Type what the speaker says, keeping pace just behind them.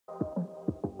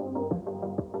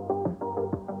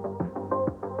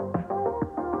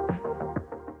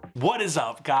What is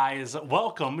up, guys?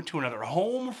 Welcome to another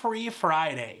Home Free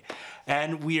Friday.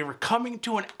 And we are coming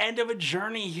to an end of a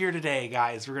journey here today,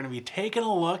 guys. We're going to be taking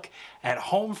a look at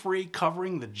Home Free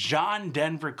covering the John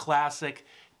Denver classic,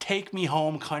 Take Me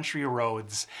Home, Country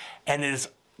Roads. And it is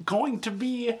going to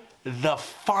be the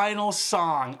final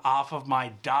song off of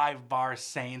my Dive Bar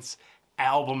Saints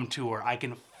album tour. I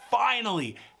can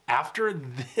finally, after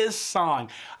this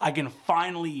song, I can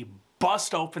finally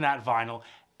bust open that vinyl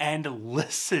and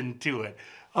listen to it.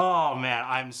 Oh man,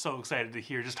 I'm so excited to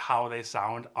hear just how they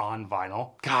sound on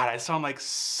vinyl. God, I sound like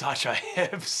such a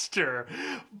hipster,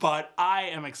 but I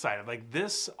am excited. Like,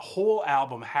 this whole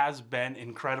album has been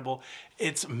incredible.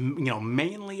 It's,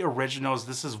 mainly originals.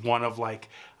 This is one of, like,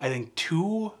 I think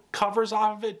 2 covers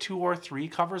off of it, 2 or 3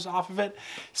 covers off of it.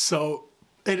 So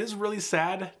it is really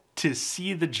sad to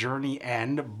see the journey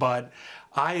end, but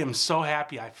I am so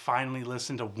happy I finally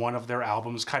listened to one of their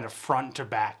albums kind of front to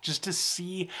back, just to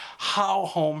see how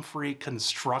Home Free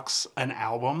constructs an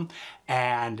album.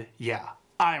 And yeah,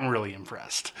 I'm really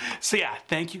impressed. So yeah,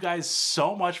 thank you guys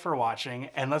so much for watching,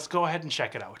 and let's go ahead and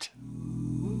check it out.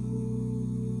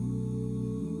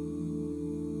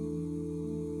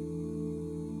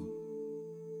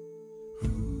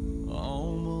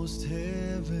 Almost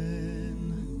heaven,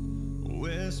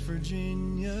 West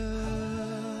Virginia,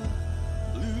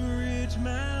 Blue Ridge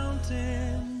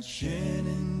Mountains,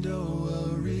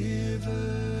 Shenandoah River.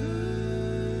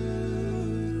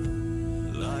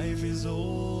 Life is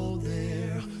old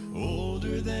there,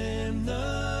 older than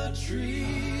the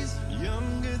trees,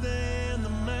 younger than the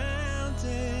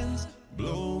mountains,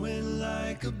 blowing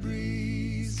like a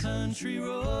breeze. Country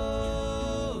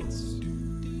roads,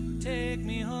 take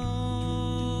me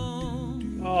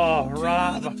home. Oh,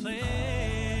 Rob.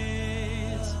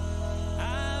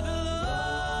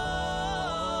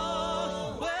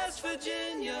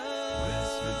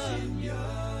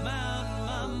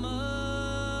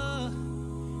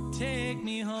 Take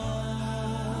me home,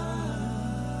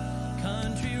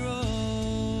 country roads.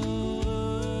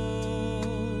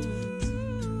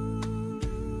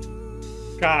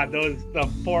 God, the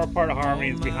 4-part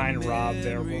harmonies behind Rob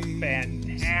there were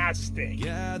fantastic.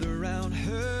 Gather round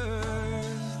her,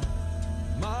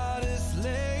 modest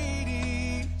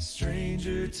lady,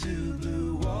 stranger to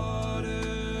blue water,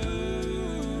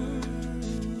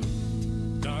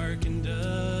 dark and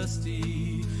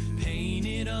dusty,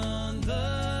 painted on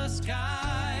the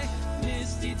sky,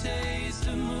 misty taste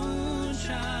of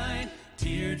moonshine,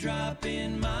 teardrop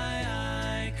in my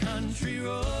eye. Country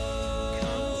roads,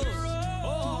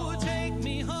 oh, take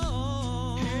me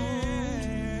home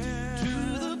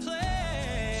to the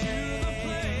place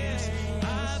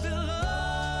I belong.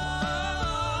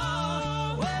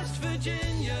 West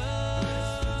Virginia,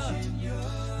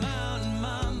 mountain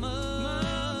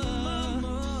mama,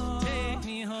 take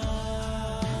me home.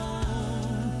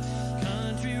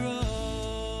 Country roads,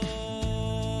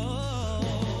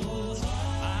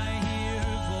 I hear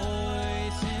her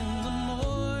voice in the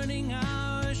morning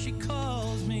hour. She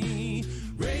calls me.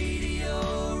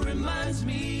 Radio reminds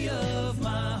me of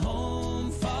my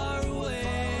home far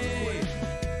away.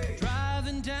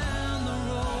 Driving down the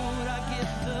road, I get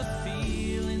the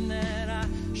feeling that I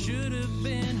should have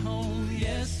been home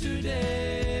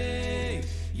yesterday.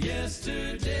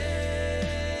 Yesterday,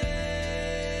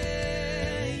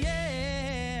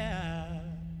 yeah.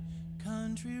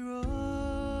 Country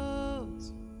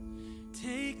roads,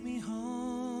 take me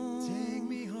home. Take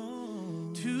me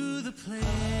home to the place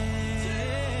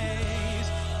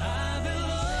I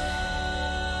belong.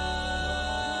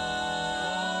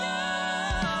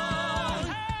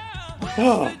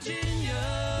 Oh. West Virginia,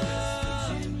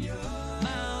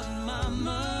 mountain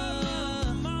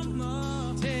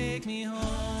mama, take me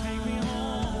home. Take me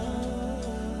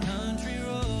home. Country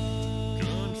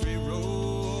roads,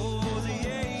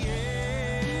 yeah,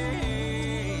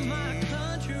 yeah. My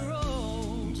country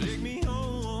roads, take me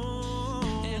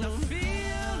home. And I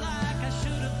feel like I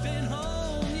should have been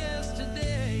home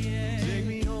yesterday, yeah. Take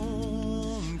me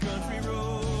home, country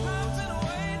roads. I've been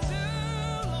away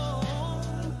too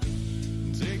long.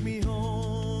 Take me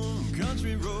home,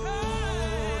 country roads.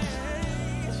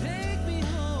 Take me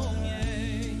home,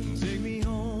 yeah. Take me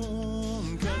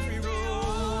home, country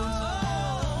roads.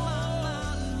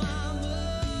 Oh,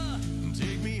 mama,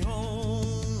 take me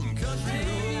home,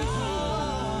 country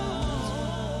roads.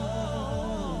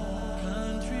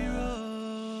 Country roads.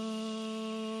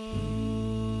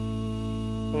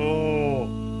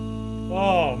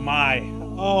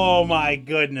 Oh my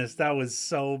goodness, that was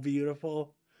so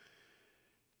beautiful.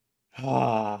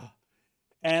 Ah,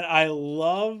 and I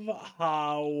love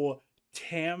how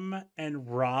Tim and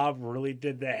Rob really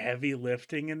did the heavy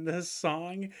lifting in this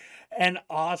song, and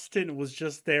Austin was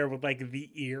just there with like the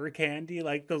ear candy,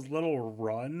 like those little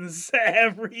runs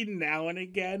every now and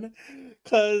again.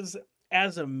 Because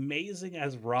as amazing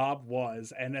as Rob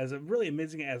was, and as really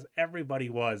amazing as everybody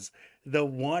was, the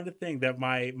one thing that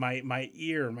my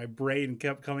ear, my brain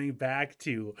kept coming back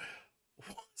to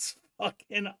was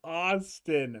fucking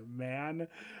Austin, man.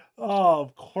 Oh,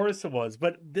 of course it was.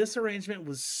 But this arrangement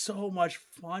was so much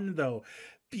fun though,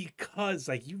 because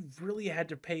like you really had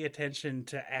to pay attention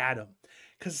to Adam.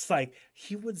 Cause like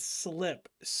he would slip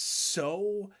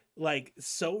so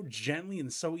gently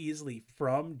and so easily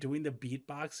from doing the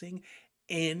beatboxing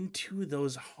into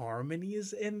those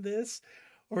harmonies in this.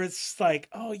 Or it's like,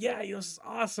 oh yeah, this is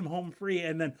awesome, home free,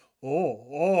 and then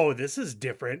oh, this is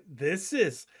different. This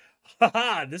is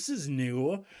haha, this is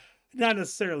new. Not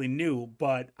necessarily new,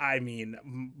 but I mean,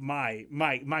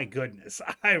 my goodness,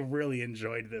 I really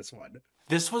enjoyed this one.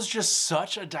 This was just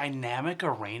such a dynamic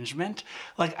arrangement.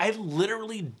 Like, I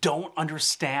literally don't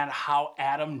understand how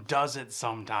Adam does it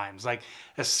sometimes. Like,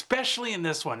 especially in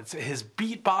this one, it's his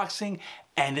beatboxing,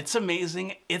 and it's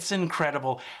amazing, it's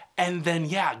incredible. And then,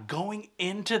 yeah, going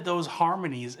into those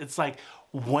harmonies, it's like,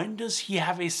 when does he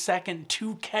have a second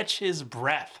to catch his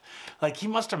breath? Like, he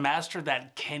must have mastered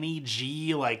that Kenny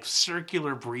G, like,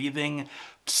 circular breathing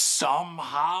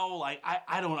somehow. Like,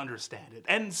 I don't understand it.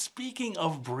 And speaking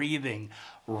of breathing,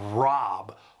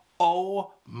 Rob,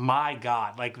 oh my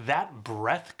God, like that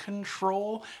breath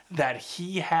control that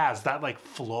he has, that like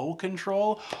flow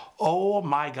control, oh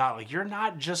my God, like you're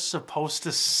not just supposed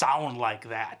to sound like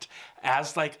that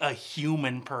as like a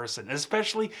human person,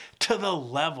 especially to the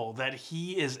level that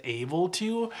he is able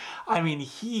to. I mean,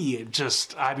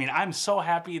 I'm so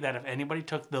happy that if anybody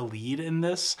took the lead in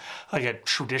this, like a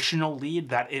traditional lead,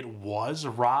 that it was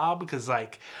Rob, because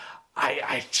like,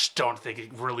 I just don't think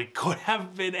it really could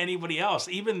have been anybody else,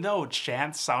 even though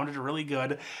Chance sounded really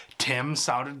good, Tim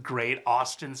sounded great,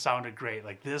 Austin sounded great.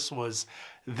 Like this was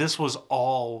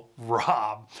all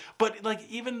Rob. But like,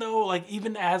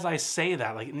 even as I say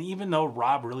that, like, and even though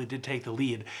Rob really did take the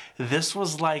lead, this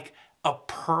was like a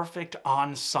perfect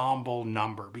ensemble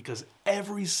number, because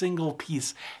every single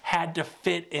piece had to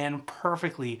fit in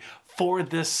perfectly for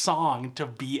this song to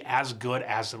be as good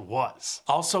as it was.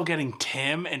 Also, getting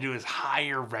Tim into his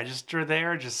higher register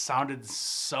there just sounded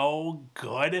so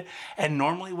good. And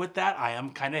normally with that, I am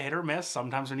kind of hit or miss.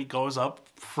 Sometimes when he goes up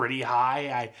pretty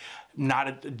high, I'm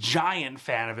not a giant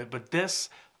fan of it, but this,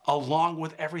 along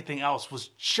with everything else, was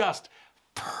just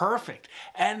perfect.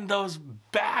 And those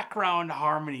background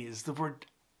harmonies that were,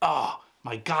 oh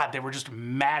my God, they were just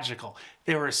magical.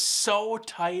 They were so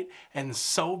tight and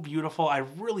so beautiful. I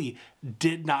really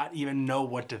did not even know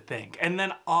what to think. And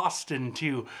then Austin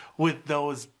too, with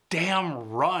those damn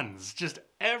runs, just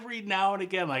every now and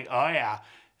again, like, oh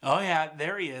yeah,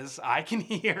 there he is. I can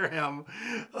hear him.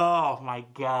 Oh my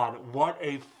God, what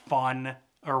a fun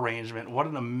arrangement. What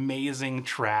an amazing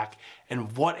track,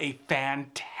 and what a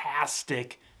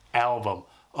fantastic album.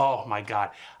 Oh my God,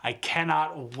 I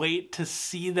cannot wait to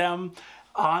see them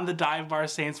on the Dive Bar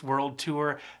Saints World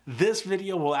Tour. This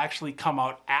video will actually come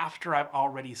out after I've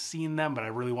already seen them, but I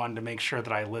really wanted to make sure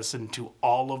that I listened to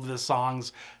all of the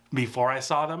songs before I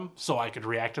saw them so I could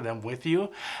react to them with you.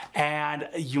 And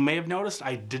you may have noticed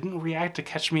I didn't react to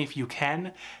Catch Me If You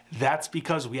Can. That's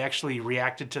because we actually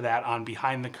reacted to that on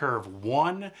Behind the Curve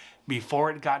 1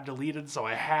 before it got deleted, so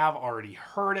I have already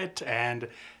heard it, and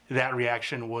that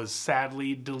reaction was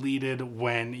sadly deleted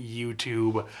when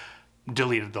YouTube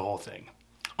deleted the whole thing.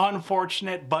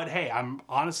 Unfortunate, but hey, I'm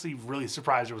honestly really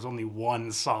surprised there was only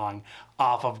one song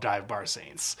off of Dive Bar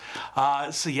Saints.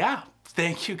 So yeah,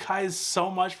 thank you guys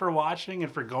so much for watching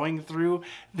and for going through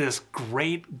this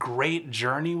great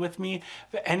journey with me.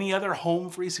 Any other home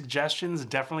free suggestions,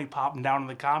 definitely pop them down in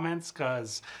the comments,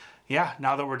 because yeah,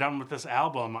 now that we're done with this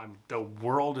album, the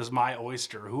world is my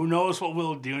oyster. Who knows what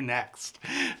we'll do next?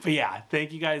 But yeah,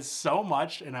 thank you guys so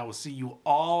much, and I will see you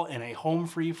all in a Home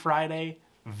Free Friday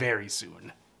very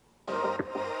soon.